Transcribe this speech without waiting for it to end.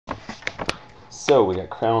So we got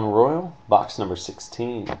Crown Royal, box number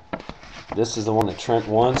 16. This is the one that Trent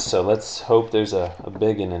wants, so let's hope there's a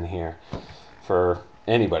big one in here for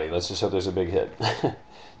anybody. Let's just hope there's a big hit.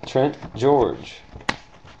 Trent George,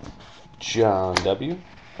 John W,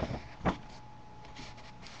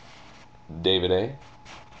 David A.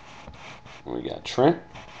 We got Trent,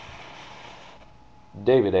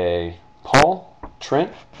 David A, Paul,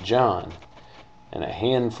 Trent, John, and a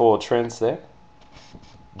handful of Trents there.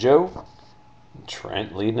 Joe,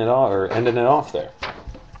 Trent leading it off or ending it off there.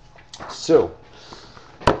 So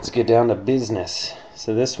let's get down to business.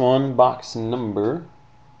 So this one, box number,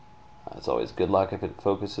 it's always good luck if it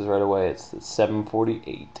focuses right away. It's the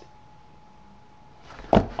 748.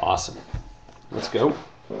 Awesome. Let's go.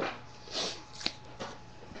 All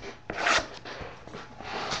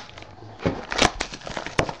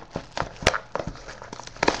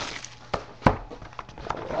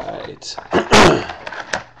right.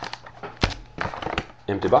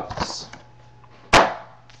 Empty box.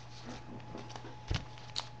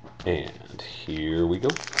 And here we go.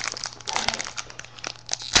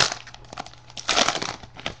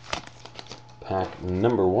 Pack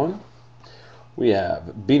number 1. We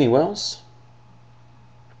have Beanie Wells.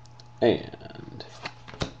 And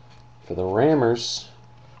for the Rammers,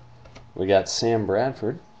 we got Sam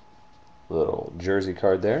Bradford. Little jersey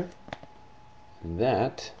card there. And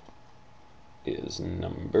that is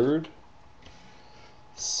numbered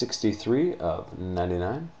 63 of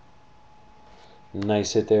 99.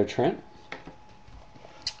 Nice hit there, Trent.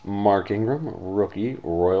 Mark Ingram, rookie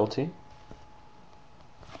royalty.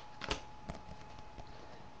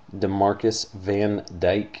 DeMarcus Van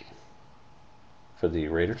Dyke for the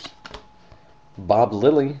Raiders. Bob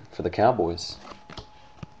Lilly for the Cowboys.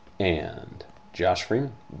 And Josh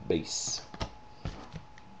Freeman, base.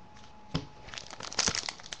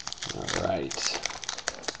 All right.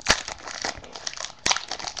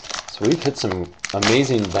 So we've hit some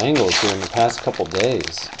amazing Bengals here in the past couple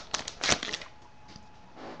days.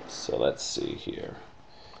 So let's see here.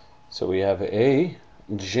 So we have a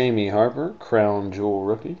Jamie Harper, Crown Jewel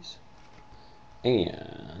Rookies.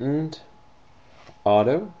 And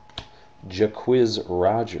auto, Jaquiz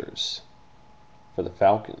Rogers for the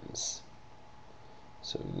Falcons.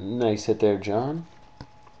 So nice hit there, John.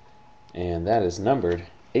 And that is numbered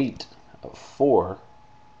 8 of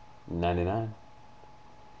 4/99.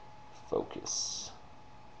 Focus.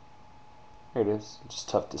 There it is. Just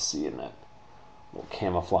tough to see in that little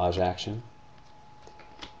camouflage action.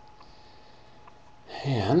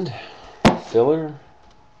 And filler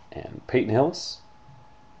and Peyton Hillis.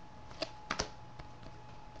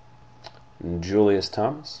 And Julius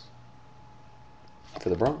Thomas for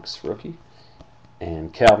the Bronx, rookie.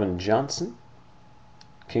 And Calvin Johnson,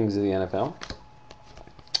 Kings of the NFL.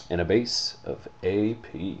 And a base of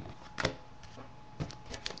AP.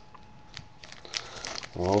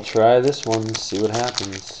 We'll try this one, see what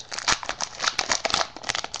happens.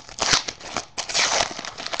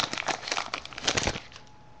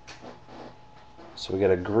 So we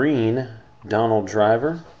got a green Donald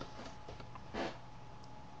Driver.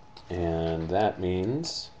 And that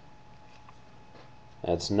means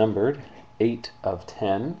that's numbered 8 of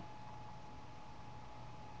 10.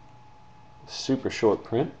 Super short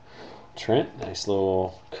print. Trent, nice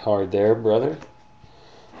little card there, brother.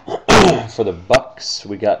 For the Bucks,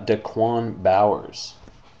 we got Daquan Bowers.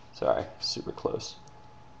 Sorry, super close.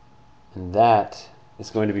 And that is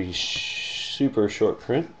going to be super short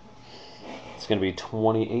print. It's going to be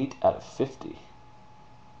 28 out of 50.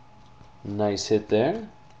 Nice hit there.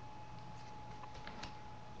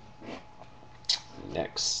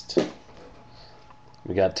 Next,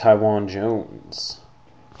 we got Tywan Jones.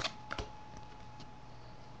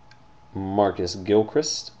 Marcus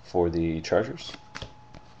Gilchrist for the Chargers.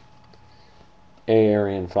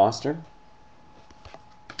 Arian Foster.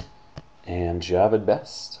 And Javid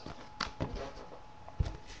Best.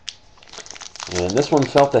 And this one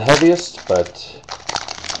felt the heaviest, but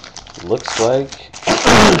looks like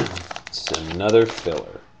it's another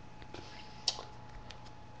filler.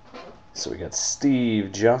 So we got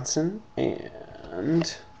Steve Johnson,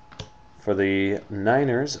 and for the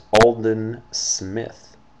Niners, Aldon Smith.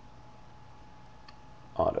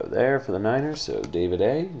 Auto there for the Niners, so David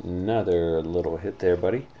A. Another little hit there,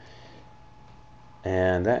 buddy.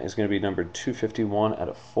 And that is going to be numbered 251 out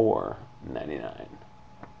of 4/99.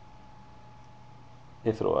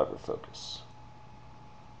 If it'll ever focus.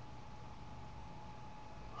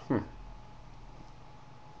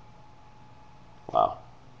 Wow.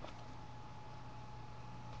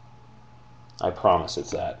 I promise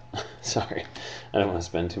it's that. Sorry, I don't want to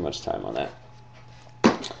spend too much time on that.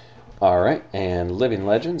 All right, and Living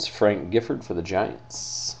Legends, Frank Gifford for the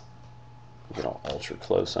Giants. Get all ultra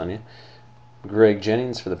close on you. Greg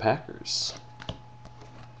Jennings for the Packers.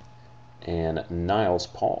 And Niles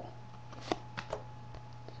Paul.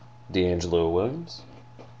 D'Angelo Williams.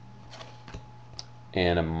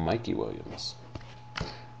 And Mikey Williams.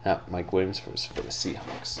 Mike Williams for the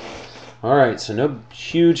Seahawks. All right, so no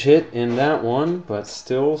huge hit in that one, but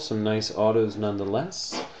still some nice autos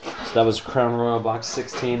nonetheless. So that was Crown Royal Box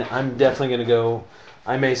 16. I'm definitely going to go.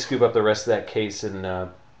 I may scoop up the rest of that case and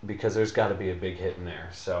because there's got to be a big hit in there.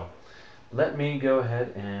 So let me go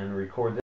ahead and record this.